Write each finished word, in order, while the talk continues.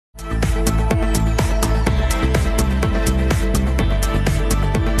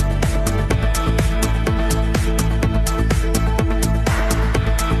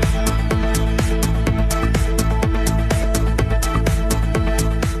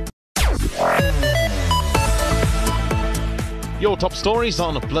Your top stories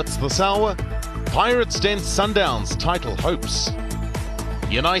on Blitz this hour. Pirates dent Sundowns title hopes.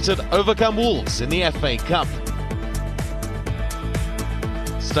 United overcome Wolves in the FA Cup.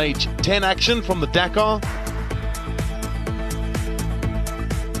 Stage 10 action from the Dakar.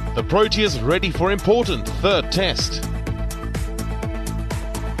 The Proteas ready for important third test.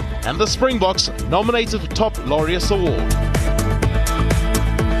 And the Springboks nominated for Top Laureus Award.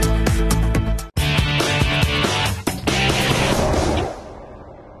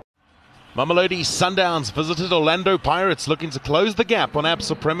 Mamelodi Sundowns visited Orlando Pirates looking to close the gap on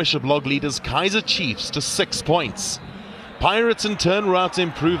ABSA Premiership log leaders Kaizer Chiefs to 6 points. Pirates in turn were out to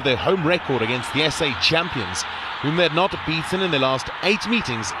improve their home record against the SA champions, whom they had not beaten in their last 8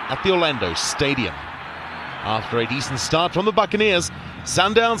 meetings at the Orlando Stadium. After a decent start from the Buccaneers,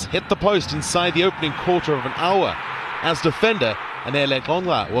 Sundowns hit the post inside the opening quarter of an hour, as defender Anele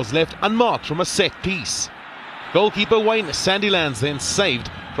Gongla was left unmarked from a set piece. Goalkeeper Wayne Sandilands then saved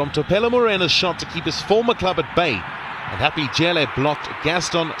from Topela Morena's shot to keep his former club at bay, and Happy Jele blocked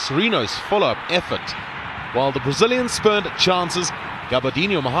Gaston Serino's follow-up effort. While the Brazilians spurned chances,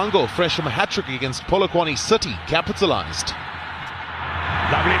 Gabardinho Mahango, fresh from a hat-trick against Polokwane City, capitalized.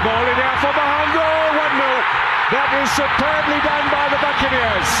 Lovely ball in there for Mahango, 1-0. That is superbly done by the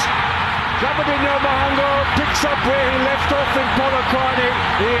Buccaneers. Gabardinho Mahango picks up where he left off in Polokwane.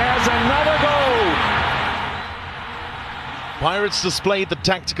 He has another goal. Pirates displayed the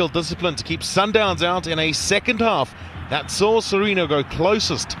tactical discipline to keep Sundowns out in a second half that saw Serino go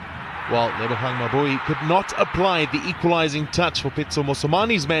closest, while Lebogang Mabui could not apply the equalising touch for Pitso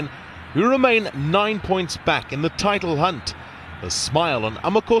Mosamani's men, who remain 9 points back in the title hunt. The smile on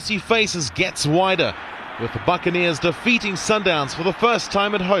Amakosi faces gets wider, with the Buccaneers defeating Sundowns for the first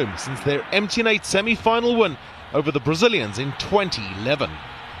time at home since their MTN8 semi-final win over the Brazilians in 2011.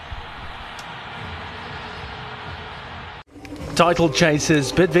 Title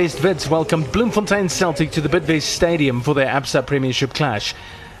chasers Bidvest Wits welcomed Bloemfontein Celtic to the Bidvest Stadium for their ABSA Premiership clash.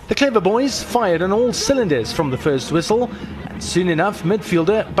 The clever boys fired on all cylinders from the first whistle, and soon enough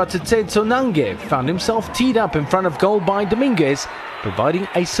midfielder Batutetso Nange found himself teed up in front of goal by Dominguez, providing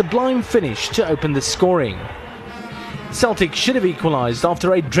a sublime finish to open the scoring. Celtic should have equalised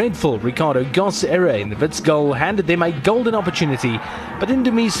after a dreadful Ricardo Goss error in the Wits goal handed them a golden opportunity, but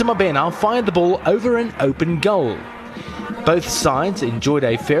Indumiso Mabena fired the ball over an open goal. Both sides enjoyed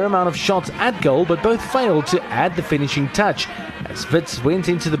a fair amount of shots at goal, but both failed to add the finishing touch, as Wits went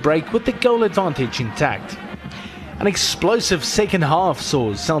into the break with the goal advantage intact. An explosive second half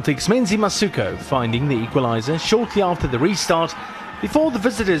saw Celtic's Menzi Masuko finding the equaliser shortly after the restart, before the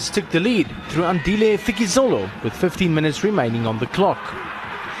visitors took the lead through Andile Fikizolo with 15 minutes remaining on the clock.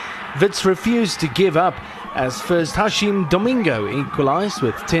 Wits refused to give up, as first Hashim Domingo equalised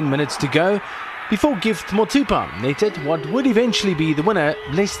with 10 minutes to go, before Gift Motupa netted what would eventually be the winner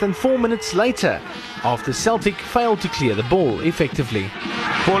less than 4 minutes later, after Celtic failed to clear the ball effectively.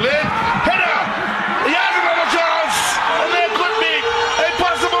 Pull it, header! He has another chance, and there could be a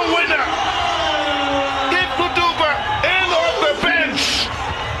possible winner. Gift Motupa in on the bench,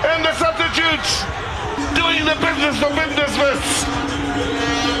 and the substitutes doing the business for Bidvest Wits.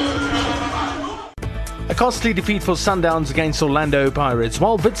 A costly defeat for Sundowns against Orlando Pirates,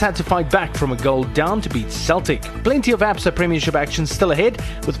 while Wits had to fight back from a goal down to beat Celtic. Plenty of ABSA Premiership action still ahead,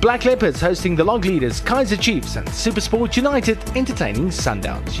 with Black Leopards hosting the log leaders Kaizer Chiefs and SuperSport United entertaining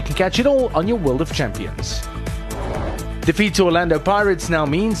Sundowns. You can catch it all on your World of Champions. Defeat to Orlando Pirates now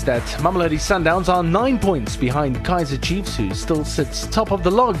means that Mamelodi Sundowns are 9 points behind Kaizer Chiefs, who still sits top of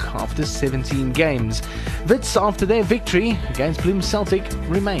the log after 17 games. Wits, after their victory against Bloem Celtic,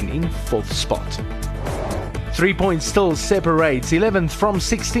 remain in 4th spot. 3 points still separates 11th from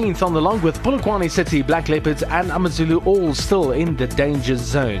 16th on the log, with Polokwane City, Black Leopards and Amazulu all still in the danger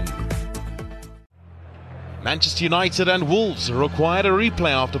zone. Manchester United and Wolves required a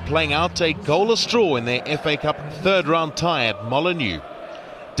replay after playing out a goalless draw in their FA Cup third-round tie at Molineux.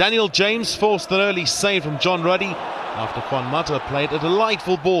 Daniel James forced an early save from John Ruddy after Juan Mata played a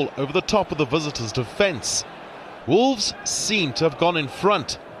delightful ball over the top of the visitors' defence. Wolves seemed to have gone in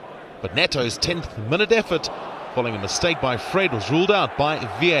front, but Neto's 10th minute effort, following a mistake by Fred, was ruled out by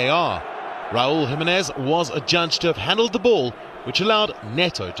VAR. Raul Jimenez was adjudged to have handled the ball, which allowed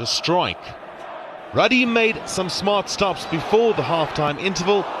Neto to strike. Ruddy made some smart stops before the half-time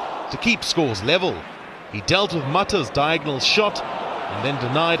interval to keep scores level. He dealt with Mata's diagonal shot and then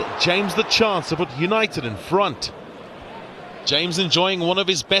denied James the chance to put United in front. James enjoying one of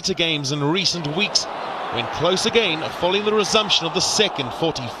his better games in recent weeks, went close again following the resumption of the second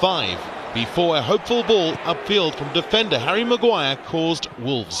 45, before a hopeful ball upfield from defender Harry Maguire caused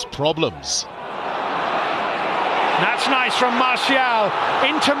Wolves problems. That's nice from Martial.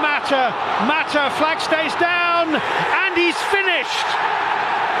 Into Mata. Mata, flag stays down, and he's finished.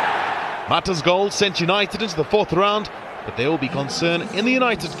 Mata's goal sent United into the fourth round, but there will be concern in the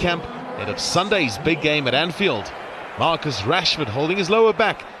United camp ahead of Sunday's big game at Anfield. Marcus Rashford, holding his lower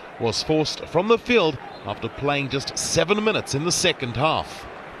back, was forced from the field after playing just 7 minutes in the second half.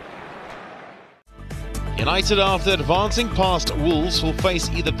 United, after advancing past Wolves, will face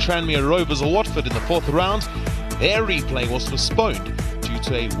either Tranmere Rovers or Watford in the fourth round. Their replay was postponed due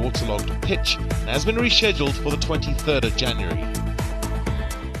to a waterlogged pitch and has been rescheduled for the 23rd of January.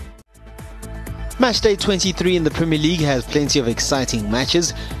 Matchday 23 in the Premier League has plenty of exciting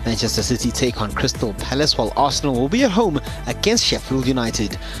matches. Manchester City take on Crystal Palace, while Arsenal will be at home against Sheffield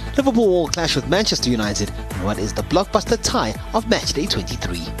United. Liverpool will clash with Manchester United in what is the blockbuster tie of Matchday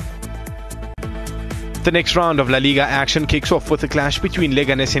 23. The next round of La Liga action kicks off with a clash between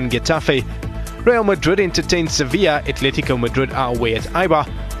Leganés and Getafe. Real Madrid entertains Sevilla, Atletico Madrid are away at Eibar,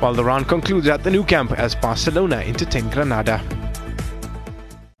 while the round concludes at the Nou Camp as Barcelona entertain Granada.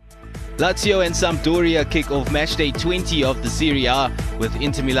 Lazio and Sampdoria kick off matchday 20 of the Serie A, with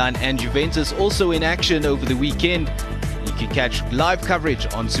Inter Milan and Juventus also in action over the weekend. You can catch live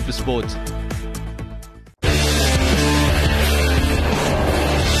coverage on SuperSport.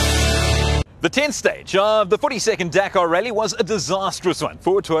 The 10th stage of the 42nd Dakar Rally was a disastrous one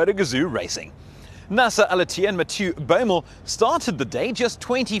for Toyota Gazoo Racing. Nasser Al-Attiyah and Mathieu Boemel started the day just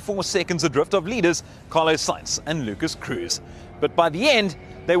 24 seconds adrift of leaders Carlos Sainz and Lucas Cruz. But by the end,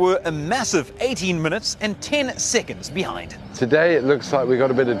 they were a massive 18 minutes and 10 seconds behind. Today it looks like we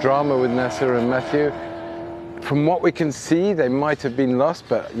got a bit of drama with Nasser and Mathieu. From what we can see, they might have been lost,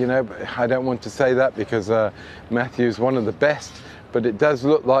 but you know, I don't want to say that because Matthew's one of the best. But it does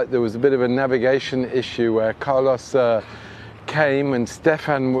look like there was a bit of a navigation issue where Carlos came and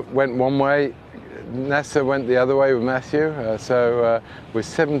Stefan went one way, Nasser went the other way with Mathieu. So we're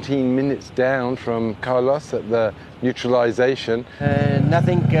 17 minutes down from Carlos at the neutralization.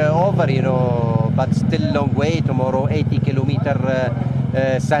 Nothing over, you know, but still a long way. Tomorrow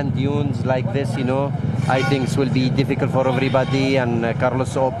 80-kilometer sand dunes like this, you know. I think it will be difficult for everybody, and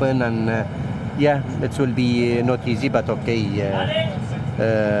Carlos open, and yeah, it will be not easy, but okay.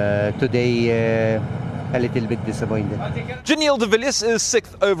 Today a little bit disappointed. Janelle de Villiers is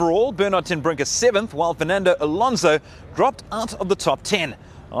 6th overall, Bernard ten Brink is 7th, while Fernando Alonso dropped out of the top 10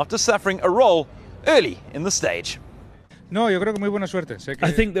 after suffering a roll early in the stage.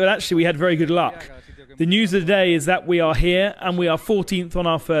 I think that actually we had very good luck. The news of the day is that we are here and we are 14th on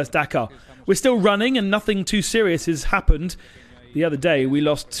our first Dakar. We're still running and nothing too serious has happened. The other day we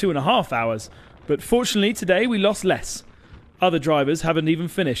lost 2.5 hours, but fortunately today we lost less. Other drivers haven't even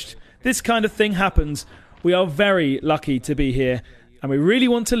finished. This kind of thing happens. We are very lucky to be here and we really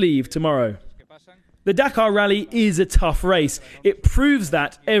want to leave tomorrow. The Dakar Rally is a tough race. It proves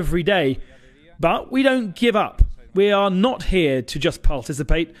that every day. But we don't give up. We are not here to just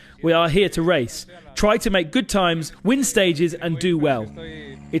participate. We are here to race. Try to make good times, win stages and do well.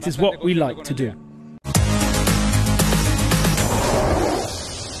 It is what we like to do.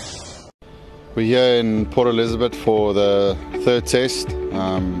 We're here in Port Elizabeth for the third test,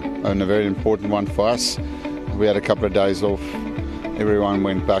 and a very important one for us. We had a couple of days off. Everyone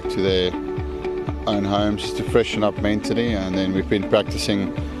went back to their own homes just to freshen up mentally, and then we've been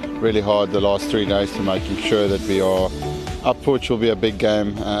practicing really hard the last 3 days to making sure that we are up for which will be a big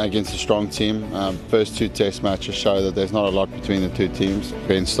game against a strong team. First 2 test matches show that there's not a lot between the 2 teams.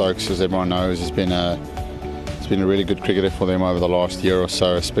 Ben Stokes, as everyone knows, has been a really good cricketer for them over the last year or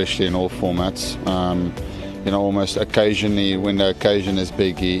so, especially in all formats. You know, almost occasionally, when the occasion is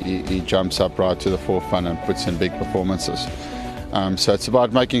big, he jumps up right to the forefront and puts in big performances. So it's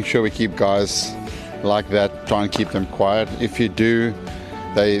about making sure we keep guys like that, try and keep them quiet. If you do,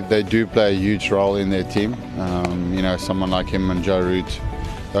 they do play a huge role in their team. You know, someone like him and Joe Root,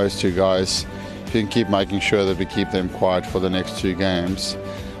 those 2 guys, if you can keep making sure that we keep them quiet for the next 2 games,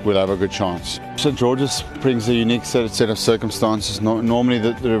 we'll have a good chance. St George's brings a unique set of circumstances. Normally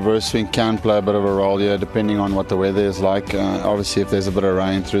the reverse swing can play a bit of a role here, depending on what the weather is like. Obviously, if there's a bit of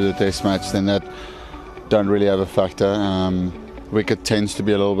rain through the test match, then that don't really have a factor. Wicket tends to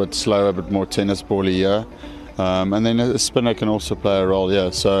be a little bit slower, a bit more tennis bally here. And then a spinner can also play a role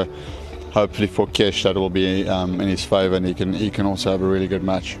here. So hopefully for Kesh that will be in his favour, and he can also have a really good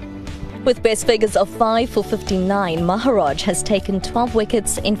match. With best figures of 5 for 59, Maharaj has taken 12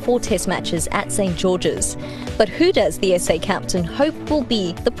 wickets in 4 test matches at St George's. But who does the SA captain hope will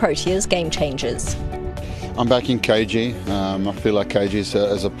be the Proteas game changers? I'm backing KG. I feel like KG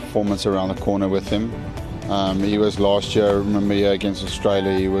has a performance around the corner with him. He was last year, I remember, against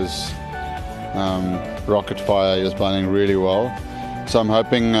Australia, he was rocket fire. He was bowling really well. So I'm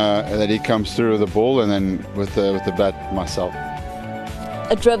hoping that he comes through with the ball and then with the bat myself.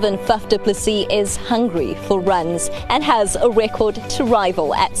 A driven Faf du Plessis is hungry for runs and has a record to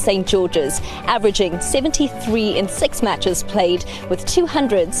rival at St George's, averaging 73 in 6 matches played with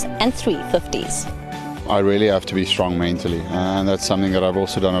 200s and 3 50s. I really have to be strong mentally, and that's something that I've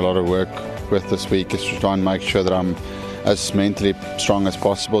also done a lot of work with this week, is to try and make sure that I'm as mentally strong as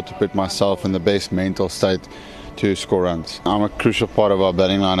possible to put myself in the best mental state to score runs. I'm a crucial part of our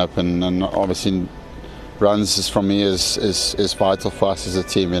batting lineup, and obviously runs for me is vital for us as a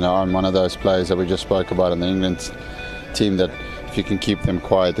team. You know, I'm one of those players that we just spoke about in the England team, that if you can keep them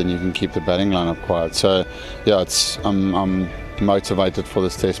quiet, then you can keep the batting lineup quiet. So yeah, I'm motivated for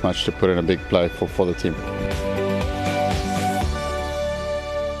this test match to put in a big play for the team.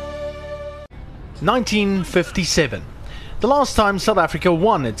 1957. The last time South Africa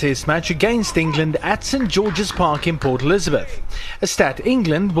won a test match against England at St George's Park in Port Elizabeth. A stat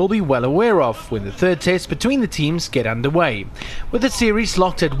England will be well aware of when the third test between the teams get underway. With the series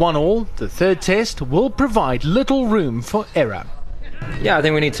locked at 1-1, the third test will provide little room for error. Yeah, I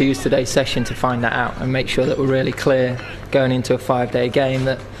think we need to use today's session to find that out and make sure that we're really clear going into a 5-day game,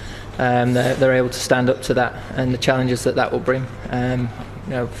 that they're able to stand up to that and the challenges that will bring,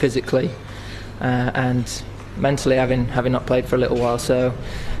 physically and mentally, having not played for a little while. So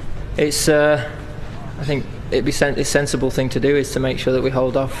it's I think a sensible thing to do is to make sure that we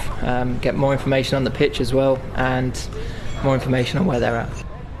hold off, get more information on the pitch as well, and more information on where they're at.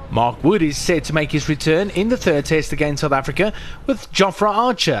 Mark Wood is set to make his return in the third test against South Africa, with Jofra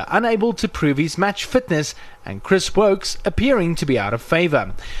Archer unable to prove his match fitness and Chris Wokes appearing to be out of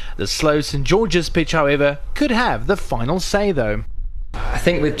favour. The slow St George's pitch, however, could have the final say though. I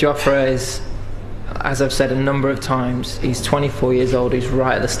think with Jofra is, as I've said a number of times, he's 24 years old, he's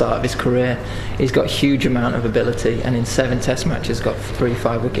right at the start of his career, he's got a huge amount of ability, and in 7 test matches got 3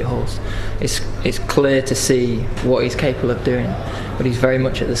 5-wicket hauls. It's clear to see what he's capable of doing, but he's very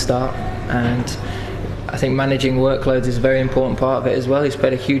much at the start, and I think managing workloads is a very important part of it as well. He's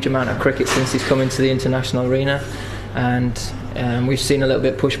played a huge amount of cricket since he's come into the international arena, and we've seen a little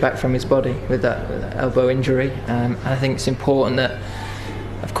bit pushback from his body with that elbow injury, and I think it's important that,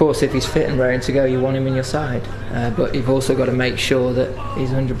 of course, if he's fit and raring to go, you want him in your side, but you've also got to make sure that he's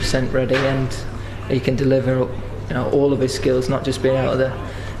 100% ready and he can deliver all of his skills, not just being able to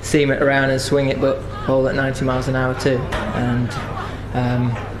seam it around and swing it, but bowl at 90 miles an hour too. And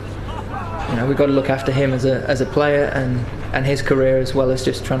we've got to look after him as a player and his career, as well as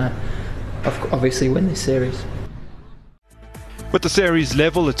just trying to obviously win this series. With the series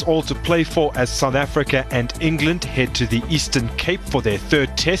level, it's all to play for as South Africa and England head to the Eastern Cape for their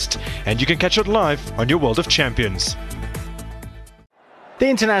third test, and you can catch it live on your World of Champions. The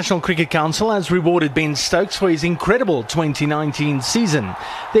International Cricket Council has rewarded Ben Stokes for his incredible 2019 season.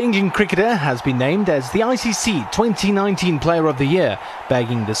 The England cricketer has been named as the ICC 2019 Player of the Year,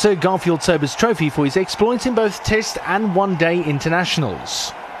 bagging the Sir Garfield Sobers Trophy for his exploits in both Test and One-Day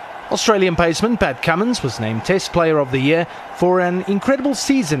internationals. Australian paceman Pat Cummins was named Test Player of the Year for an incredible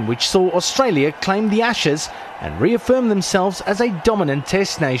season which saw Australia claim the Ashes and reaffirm themselves as a dominant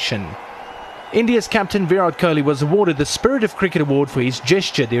Test nation. India's captain Virat Kohli was awarded the Spirit of Cricket Award for his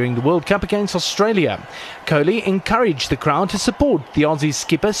gesture during the World Cup against Australia. Kohli encouraged the crowd to support the Aussie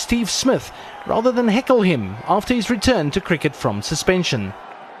skipper Steve Smith rather than heckle him after his return to cricket from suspension.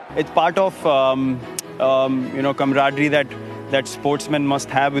 It's part of camaraderie that sportsmen must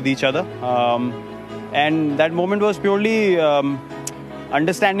have with each other, and that moment was purely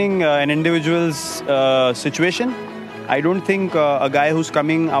understanding an individual's situation. I don't think a guy who's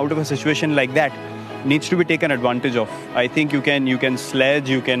coming out of a situation like that needs to be taken advantage of. I think you can sledge,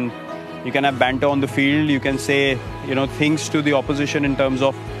 you can have banter on the field, you can say things to the opposition in terms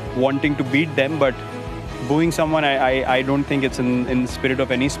of wanting to beat them, but booing someone, I don't think it's in the spirit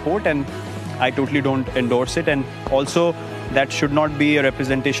of any sport, and I totally don't endorse it. And also, that should not be a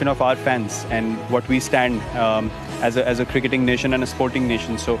representation of our fans and what we stand as a cricketing nation and a sporting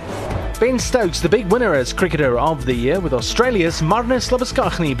nation. So, Ben Stokes, the big winner as Cricketer of the Year, with Australia's Marnus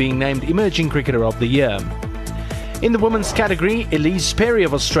Labuschagne being named Emerging Cricketer of the Year. In the women's category, Elise Perry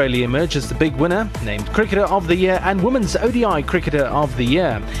of Australia emerged as the big winner, named Cricketer of the Year and Women's ODI Cricketer of the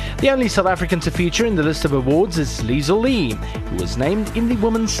Year. The only South African to feature in the list of awards is Liesl Lee, who was named in the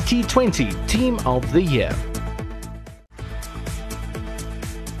Women's T20 Team of the Year.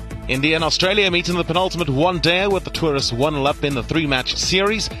 India and Australia meet in the penultimate one-day with the tourists 1-0 up in the 3-match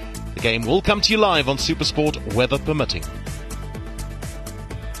series. The game will come to you live on SuperSport, weather permitting.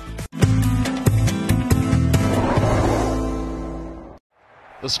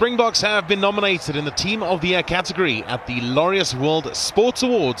 The Springboks have been nominated in the Team of the Year category at the Laureus World Sports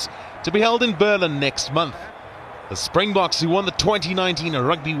Awards to be held in Berlin next month. The Springboks, who won the 2019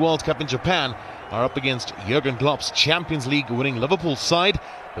 Rugby World Cup in Japan, are up against Jurgen Klopp's Champions League winning Liverpool side,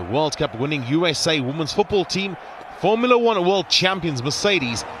 the World Cup winning USA women's football team, Formula One world champions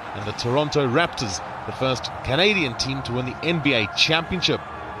Mercedes, and the Toronto Raptors, the first Canadian team to win the NBA championship.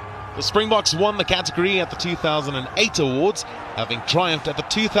 The Springboks won the category at the 2008 awards, having triumphed at the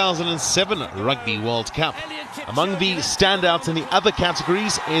 2007 Rugby World Cup. Among the standouts in the other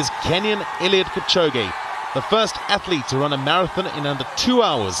categories is Kenyan Eliud Kipchoge, the first athlete to run a marathon in under 2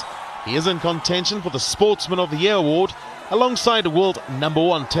 hours. He is in contention for the Sportsman of the Year award, alongside world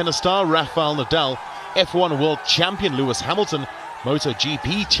 #1 tennis star Rafael Nadal, F1 world champion Lewis Hamilton,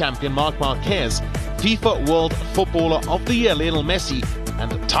 MotoGP champion Marc Marquez, FIFA World Footballer of the Year Lionel Messi,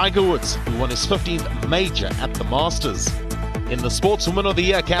 and Tiger Woods, who won his 15th major at the Masters. In the Sportswoman of the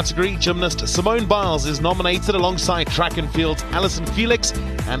Year category, gymnast Simone Biles is nominated alongside track and field's Alison Felix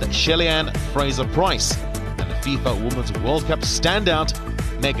and Shelly-Ann Fraser-Price, and the FIFA Women's World Cup standout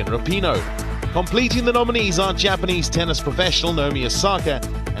Megan Rapinoe. Completing the nominees are Japanese tennis professional Naomi Osaka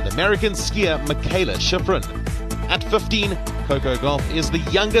and American skier Michaela Schifrin. At 15, Coco Gauff is the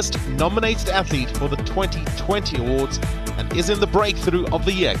youngest nominated athlete for the 2020 awards and is in the Breakthrough of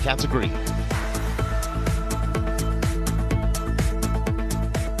the Year category.